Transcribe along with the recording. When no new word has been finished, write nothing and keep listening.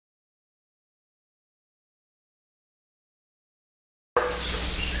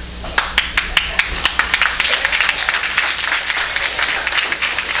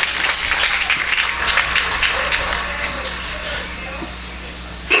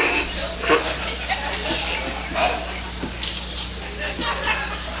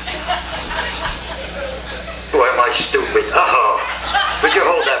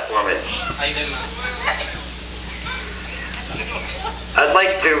I'd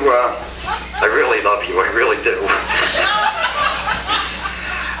like to, I really love you, I really do.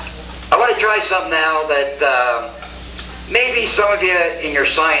 I want to try something now that maybe some of you in your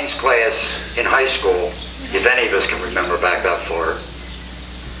science class in high school, if any of us can remember back that far,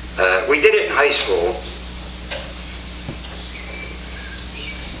 we did it in high school.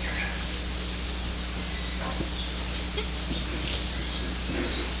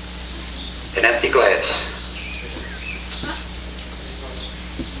 An empty glass.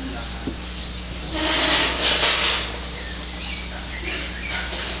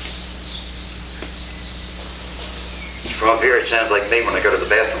 From up here it sounds like me when I go to the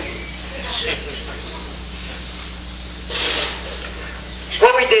bathroom.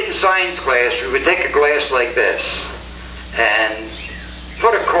 What we did in science class, we would take a glass like this and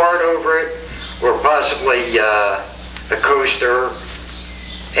put a card over it, or possibly a coaster,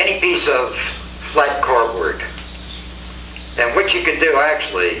 any piece of flat cardboard. And what you can do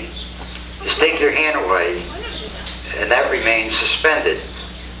actually is take your hand away and that remains suspended.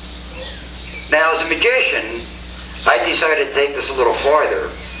 Now as a magician, I decided to take this a little farther.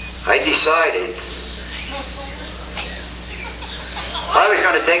 I decided I was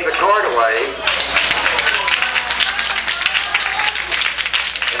going to take the card away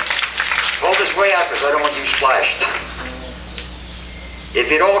and pull this way out because I don't want you splashed. If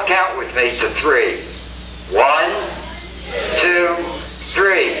you'd all count with me to 3. 1, 2,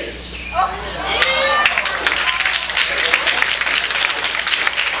 3.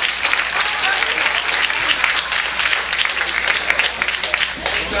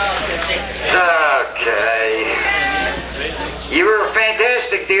 Okay. You were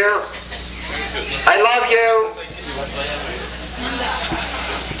fantastic, dear. I love you.